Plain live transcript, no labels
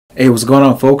Hey, what's going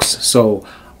on, folks? So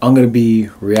I'm going to be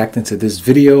reacting to this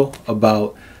video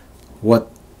about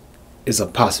what is a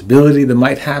possibility that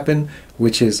might happen,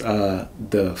 which is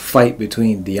the fight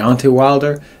between Deontay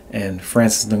Wilder and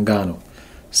Francis Ngannou.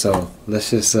 So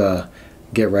let's just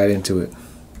get right into it.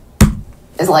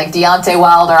 It's like, Deontay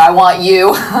Wilder, I want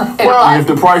you. Well, if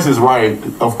the price is right,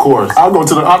 of course. I'll go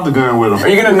to the octagon with him. Are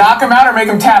you going to knock him out or make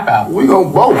him tap out? We go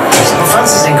both.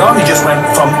 Francis Ngannou just went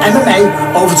from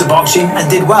MMA over to boxing and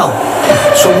did well.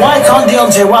 So why can't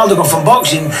Deontay Wilder go from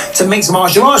boxing to mixed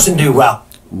martial arts and do well?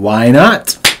 Why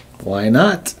not? Why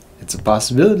not? It's a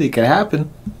possibility. It could happen.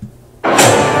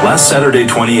 Last Saturday,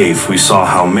 28th, we saw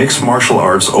how mixed martial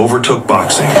arts overtook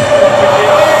boxing.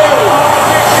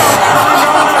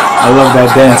 I love that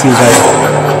dance. He's like,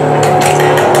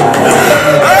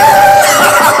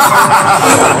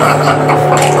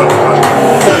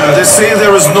 they say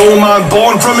there is no man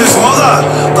born from his mother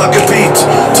that could beat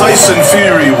Tyson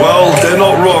Fury. Well, they're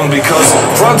not wrong, because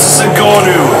Francis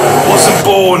Ngannou wasn't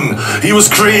born. He was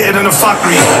created in a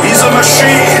factory. He's a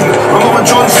machine. Remember when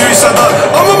John Fury said that?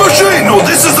 I'm a machine. No,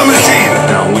 this is the machine.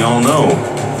 Now, we all know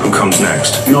who comes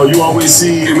next. You know, you always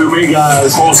see MMA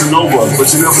guys crossing over, but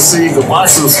you never see the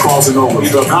boxers crossing over.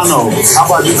 Ngannou, how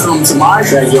about you come to my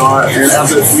backyard, and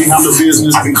after we handle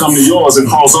business, we come to yours and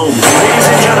cross over? Ladies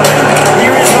and gentlemen,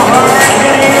 here is the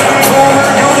hard-hitting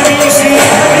former WBC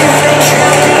heavyweight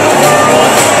champion of the world,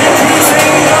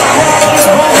 introducing the world's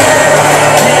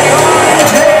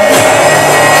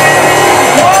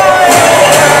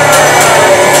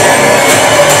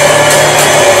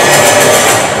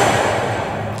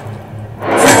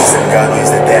Ngannou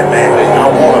is the dead man. I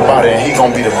want about it, and he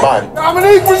gonna be the body.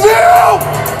 Dominique Brazil!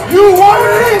 You want it?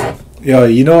 yo,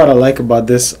 you know what I like about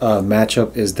this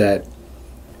matchup is that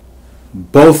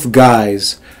both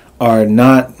guys are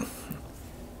not,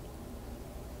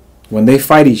 when they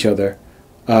fight each other,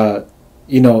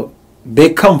 you know,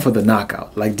 they come for the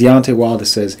knockout. Like Deontay Wilder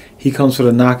says, he comes for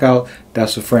the knockout.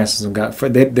 That's what Francis got.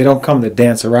 They don't come to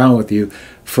dance around with you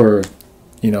for,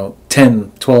 you know,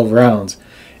 10, 12 rounds.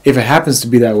 If it happens to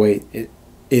be that way,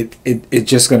 it's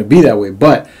just going to be that way.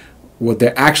 But what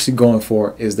they're actually going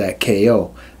for is that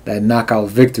KO, that knockout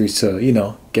victory to, you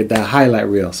know, get that highlight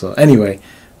reel. So anyway,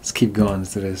 let's keep going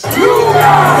to this.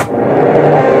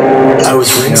 I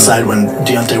was ringside when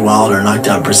Deontay Wilder knocked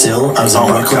out Brazil. I was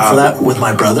on record for that with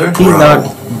my brother. He knocked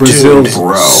Brazil's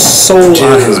soul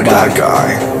out of his body. That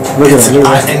guy. Look at him.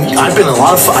 And I've been in a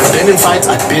lot of I've been in fights.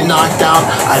 I've been knocked out.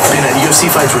 I've been at UFC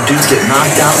fights where dudes get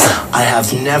knocked out. I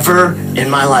have never in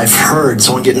my life heard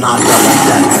someone get knocked out like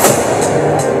that.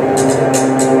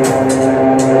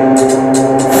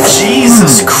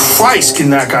 Jesus Christ,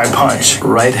 can that guy punch?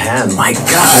 Right hand. My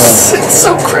God, it's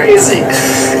so crazy.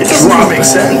 It doesn't even make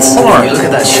sense. When you look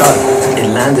at that shot, it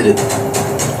landed it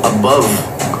above,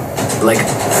 like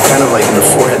kind of like in the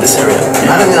forehead, this area.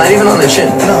 Not even on the chin.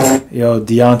 No. Yo,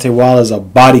 Deontay Wilder's a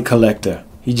body collector.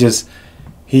 He just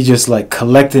like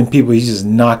collecting people. He's just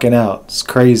knocking out. It's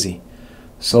crazy.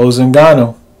 So is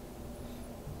Ngannou.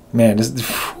 Man,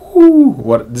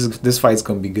 this fight's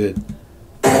gonna be good.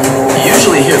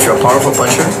 Usually here, if you're a powerful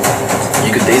puncher,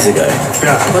 you could daze a guy.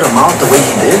 Yeah. Put him out the way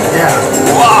he did. Yeah.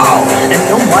 Wow. And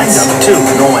no wind up too.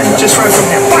 No wind up. Just right from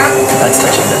here. That's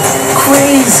touching that.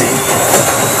 Crazy.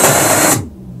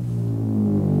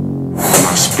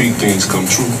 I speak things come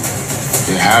true.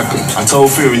 It happened. I told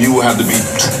Fury you would have to be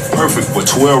perfect for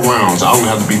 12 rounds. I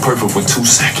only have to be perfect for 2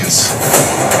 seconds.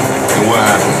 And what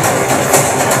happened?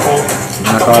 Well,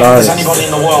 I don't think there's anybody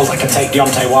in the world that can take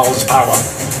Deontay Wilder's power.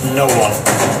 No one.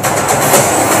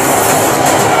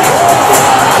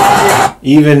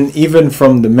 Even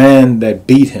from the man that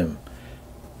beat him,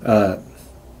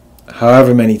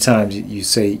 however many times you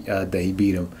say that he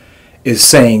beat him, is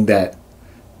saying that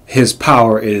his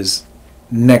power is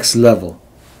next level.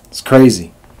 It's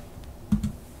crazy.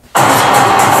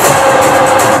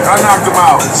 I knocked him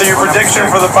out. So your prediction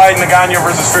for the fight, Ngannou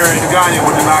versus Fury? Ngannou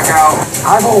with the knockout.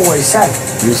 I've always said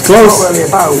He was it's close. not really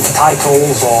about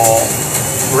titles or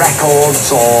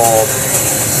records or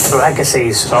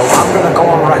legacies. So I'm going to go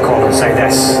on record and say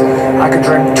this. I could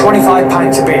drink 25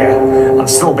 pints of beer and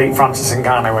still beat Francis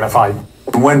Ngannou in a fight.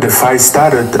 When the fight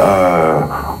started,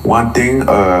 one thing,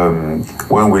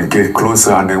 when we get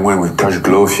closer and then when we touch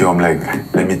gloves, I'm like,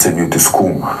 let me take you to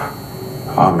school.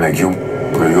 I'm like, you're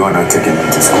not taking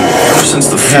me to school. Ever since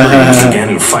the Fury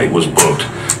Ngannou fight was booked,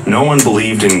 no one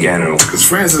believed in Ngannou. Because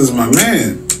Francis is my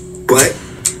man. But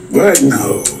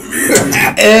no,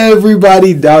 man.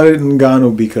 Everybody doubted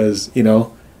Ngannou because, you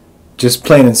know, just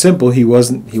plain and simple, he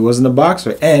wasn't a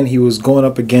boxer, and he was going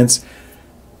up against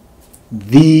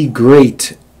the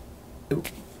great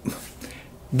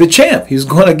the champ. He was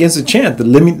going against the champ, the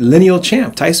lineal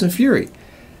champ, Tyson Fury.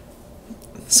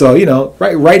 So, you know,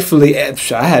 rightfully,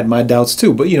 I had my doubts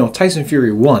too. But, you know, Tyson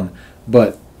Fury won.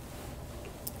 But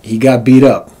he got beat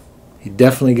up. He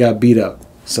definitely got beat up.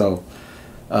 So,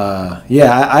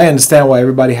 yeah, I understand why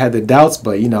everybody had the doubts.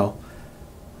 But, you know,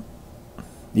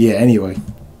 yeah, anyway.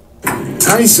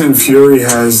 Tyson Fury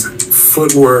has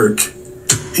footwork.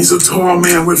 He's a tall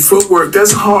man with footwork.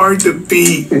 That's hard to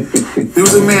beat. There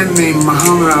was a man named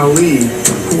Muhammad Ali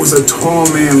who was a tall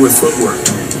man with footwork.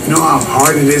 You know how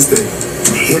hard it is to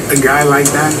hit a guy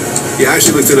like that? Yeah, I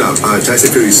actually looked it up.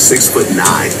 Tyson Fury's 6'9".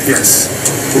 Yes.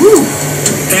 Woo!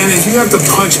 And if you have to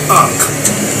punch up,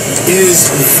 it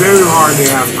is very hard to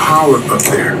have power up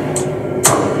there.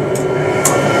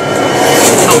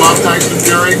 I love Tyson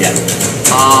Fury. Yeah.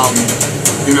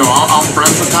 You know, I'm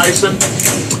friends with Tyson.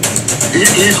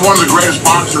 He's one of the greatest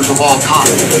boxers of all time.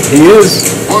 He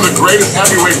is. One of the greatest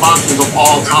heavyweight boxers of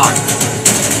all time.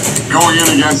 Going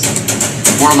in against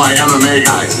one of my MMA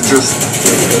guys. It just,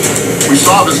 we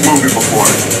saw this movie before.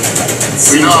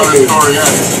 We know how this story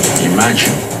ends.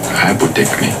 Imagine,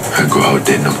 hypothetically, I go out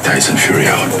there and knock Tyson Fury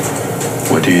out.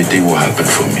 What do you think will happen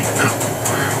for me?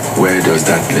 Where does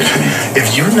that leave me?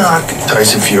 If you knock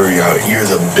Tyson Fury out, you're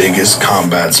the biggest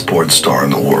combat sports star in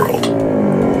the world.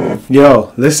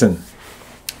 Yo, listen.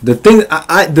 The thing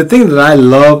that I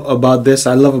love about this,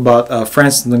 I love about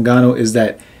Francis Ngannou is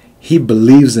that he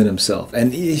believes in himself,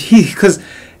 and because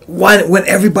when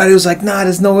everybody was like, nah,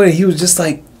 there's no way, he was just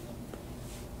like,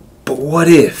 but what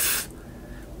if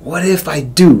I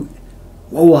do?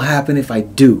 What will happen if I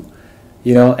do?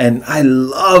 You know, and I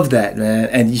love that, man.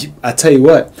 And I tell you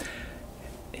what,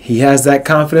 he has that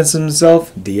confidence in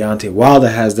himself. Deontay Wilder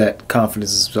has that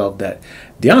confidence in himself. That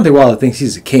Deontay Wilder thinks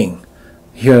he's a king.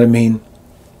 You know what I mean?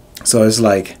 So it's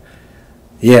like,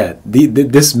 yeah,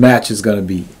 this match is gonna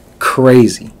be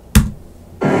crazy.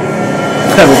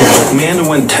 Amanda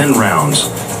went 10 rounds,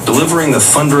 delivering the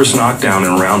thunderous knockdown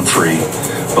in round 3,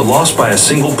 but lost by a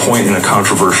single point in a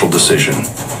controversial decision.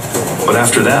 But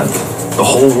after that, the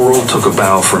whole world took a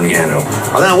bow for Ngannou.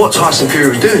 I don't know what Tyson Fury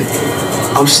was doing.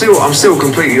 I'm still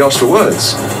completely lost for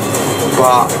words.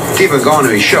 But give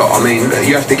Ngannou his shot. I mean,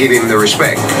 you have to give him the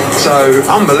respect. So,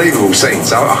 unbelievable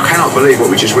scenes. I cannot believe what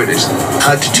we just witnessed.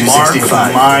 Cut to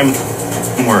 265. Mark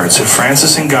my words. If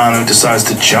Francis Ngannou decides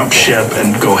to jump ship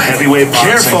and go heavyweight boxing...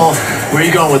 Careful. Where are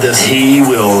you going with this? He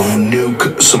will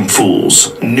nuke some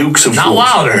fools. Nuke some fools. Not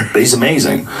Wilder. But he's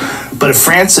amazing. But if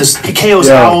Francis, he KOs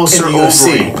Alistair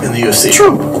Overeem in the UFC.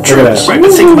 True. Right,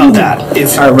 but think about that.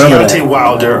 If Deontay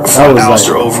Wilder fought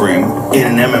Alistair Overeem in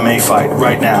an MMA fight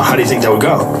right now, how do you think that would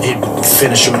go? He'd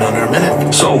finish him in under a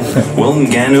minute. So, will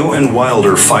Ngannou and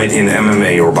Wilder fight in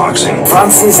MMA or boxing?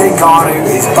 Francis Ngannou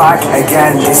is back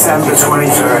again December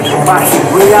 23rd. Back in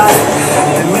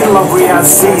Riyadh, the middle of Riyadh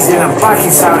season, and back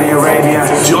in Saudi Arabia.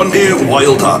 Deontay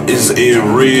Wilder is a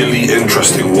really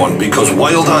interesting one because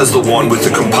Wilder is the one with the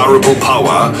comparable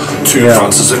power to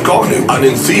Francis Ngannou, and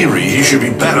in theory he should be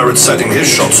better at setting his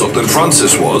shots up than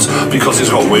Francis was because he's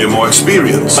got way more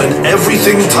experience. And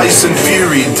everything Tyson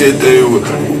Fury did to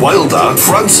Wilder,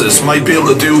 Francis might be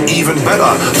able to do even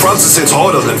better. Francis hits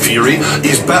harder than Fury,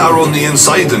 he's better on the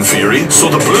inside than Fury, so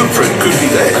the blueprint could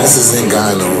be there. Francis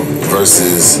Ngannou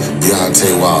versus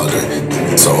Deontay Wilder.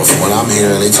 So from what I'm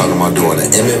hearing, they talking about doing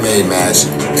an MMA match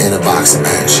and a boxing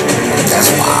match. That's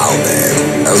wild,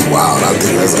 man. That's wild. I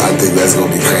think that's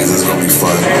gonna be crazy. It's gonna be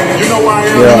fun. You know where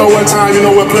I am, you know what time, you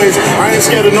know what place. I ain't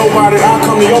scared of nobody. I'll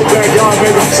come to your backyard,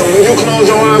 baby. So when you close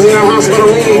your eyes in that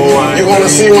hospital room, you're gonna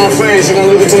see my face. You're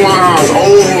gonna look into my eyes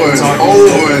over and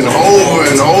over and over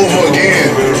and over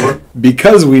again.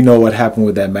 Because we know what happened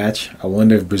with that match, I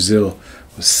wonder if Brazil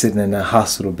was sitting in that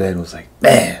hospital bed and was like,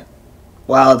 man,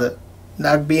 Wilder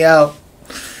knocked me out.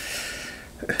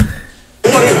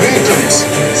 What the victims?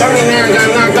 79 got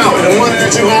knocked out. The money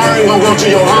that you earn gonna go to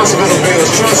your hospital bills.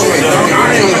 Trust me.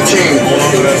 I am the king.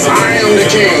 I am the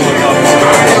king.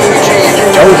 I am the king.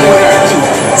 You know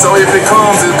that. So if it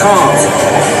comes, it comes.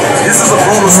 This is a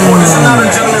brutal sport. This is not a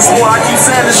gentleman's sport. I keep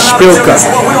saying this is not a gentleman's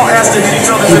sport. We don't ask to hit each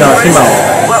other anyway.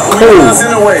 But we do this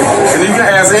anyway. And you can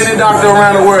ask any doctor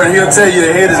around the world, and he'll tell you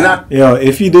the head is not. Yo,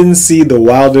 if you didn't see the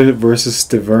Wilder versus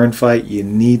Stavern fight, you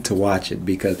need to watch it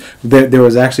because there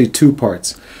was actually 2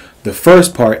 parts. The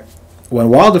first part, when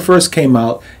Wilder first came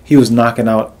out, he was knocking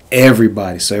out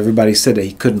everybody. So everybody said that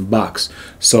he couldn't box.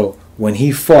 So when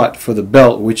he fought for the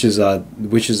belt, which is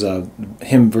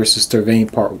him versus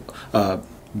Stavern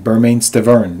Bermain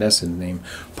Stavern, that's his name,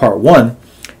 part 1,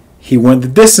 he went the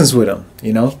distance with him.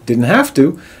 You know, didn't have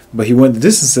to, but he went the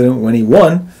distance with him. When he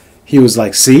won, he was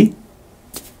like, see,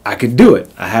 I could do it.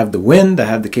 I have the wind. I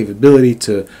have the capability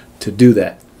to do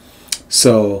that.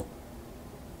 So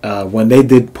when they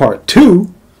did part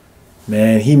 2,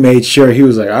 man, he made sure, he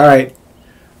was like, all right,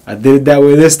 I did it that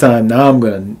way this time. Now I'm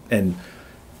gonna. And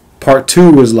part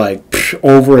 2 was like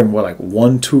over in what, like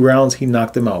 1-2 rounds. He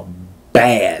knocked him out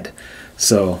bad.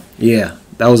 So yeah,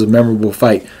 that was a memorable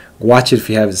fight. Watch it if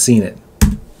you haven't seen it.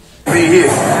 Be here.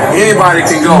 Anybody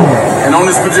can go. And on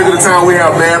this particular time, we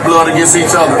have bad blood against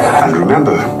each other. And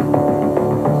remember,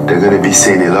 they're going to be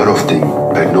saying a lot of things,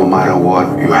 but no matter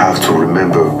what, you have to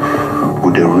remember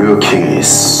who the real king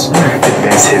is. The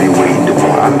best heavyweight in the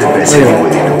world. I'm the best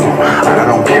heavyweight in the world. And I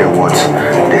don't care what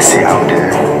they say out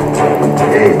there.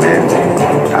 Hey, man,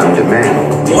 I'm the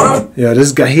man. Yeah,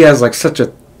 this guy, he has like such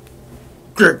a...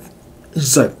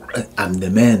 He's like, I'm the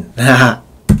man.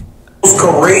 Most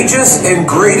courageous and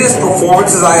greatest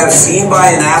performances I have seen by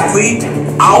an athlete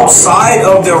outside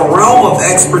of their realm of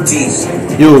expertise.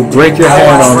 You'll break your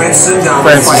hand on Francis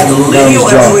Ngannou fight the lineal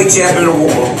heavyweight champion of the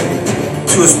world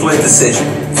to a split decision.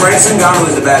 Francis Ngannou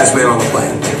is the baddest man on the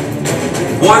planet.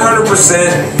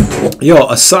 100%. Yo,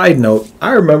 a side note,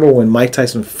 I remember when Mike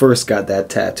Tyson first got that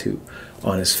tattoo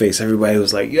on his face. Everybody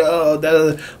was like, yo,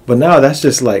 but now that's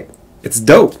just like, it's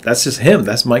dope. That's just him.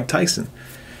 That's Mike Tyson.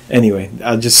 Anyway,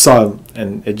 I just saw him,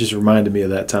 and it just reminded me of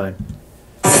that time.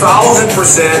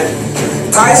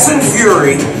 1,000%. Tyson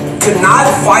Fury could not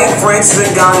fight Francis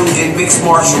Ngannou in mixed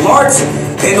martial arts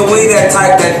in the way that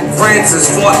Francis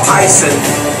fought Tyson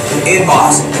in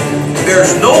boxing.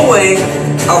 There's no way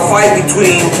a fight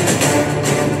between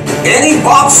any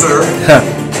boxer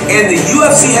and the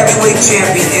UFC heavyweight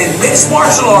champion in mixed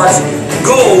martial arts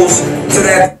goes to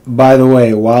that. By the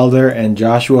way, Wilder and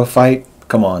Joshua fight.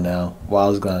 Come on now.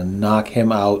 Wilder's going to knock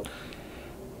him out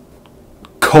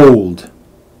cold.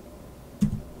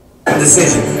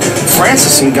 Decision.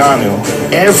 Francis Ngannou,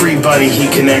 everybody he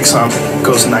connects on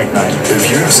goes night-night.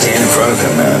 If you're going to stand in front of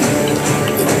him, man,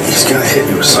 he's going to hit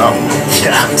you with something.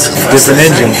 Yeah. That's Different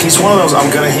engine. He's one of those,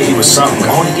 I'm going to hit you with something.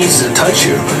 All he needs is to touch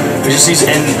you. He just needs,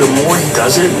 and the more he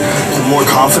does it, the more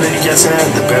confident he gets in it,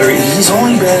 the better. He's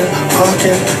only been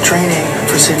fucking training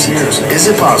for 6 years. Is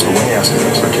it possible, let me ask you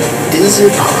this, okay? Is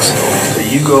it possible that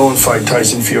you go and fight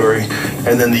Tyson Fury,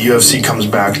 and then the UFC comes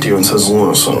back to you and says,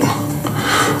 listen,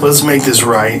 let's make this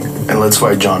right, and let's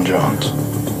fight John Jones?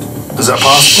 Is that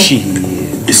possible?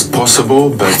 It's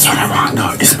possible, but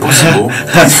no, it's possible.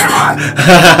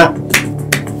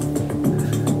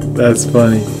 That's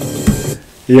funny.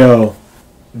 Yo,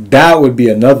 that would be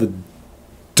another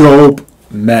dope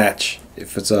match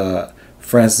if it's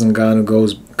Francis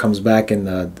Ngannou comes back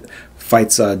and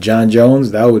fights John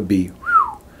Jones. That would be.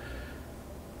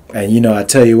 And you know, I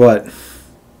tell you what.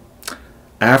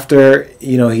 After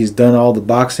he's done all the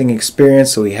boxing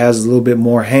experience, so he has a little bit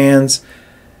more hands.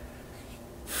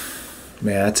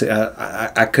 Man,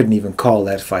 I couldn't even call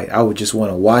that fight. I would just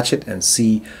want to watch it and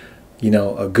see,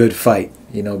 a good fight.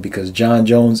 Because John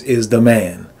Jones is the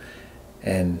man,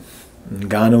 and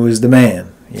Ngannou is the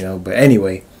man. But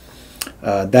anyway,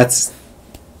 that's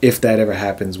if that ever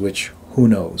happens, which who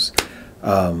knows.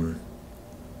 But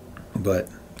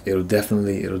it'll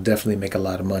definitely make a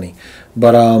lot of money.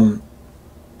 But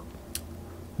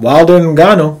Wilder and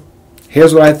Ngannou,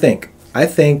 here's what I think. I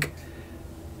think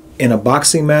in a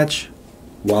boxing match,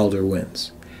 Wilder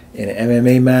wins. In an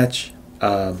MMA match,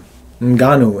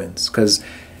 Ngannou wins. Because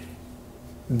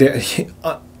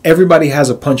everybody has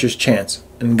a puncher's chance.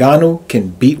 Ngannou can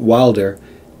beat Wilder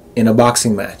in a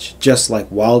boxing match, just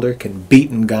like Wilder can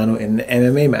beat Ngannou in an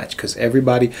MMA match. Because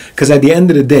at the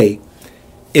end of the day,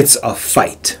 it's a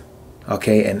fight.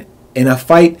 Okay? And in a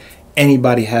fight,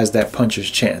 anybody has that puncher's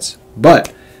chance.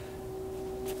 But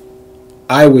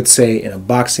I would say in a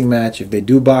boxing match, if they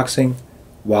do boxing,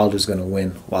 Wilder's going to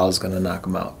win. Wilder's going to knock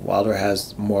him out. Wilder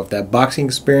has more of that boxing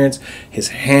experience. His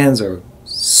hands are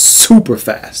super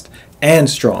fast and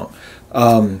strong.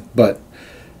 But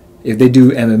if they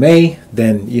do MMA,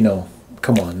 then,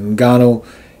 come on. Ngannou,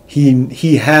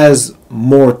 he has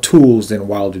more tools than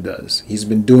Wilder does. He's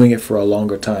been doing it for a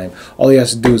longer time. All he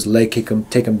has to do is leg kick him,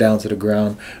 take him down to the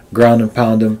ground and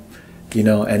pound him,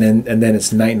 and then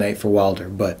it's night-night for Wilder.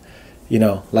 But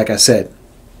like I said,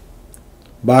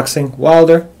 boxing,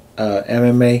 Wilder,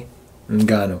 MMA,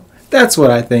 Ngannou. That's what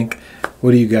I think.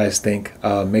 What do you guys think?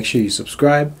 Make sure you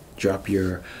subscribe. Drop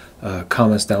your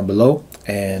comments down below.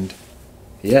 And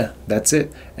yeah, that's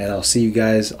it. And I'll see you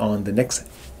guys on the next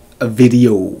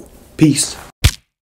video. Peace.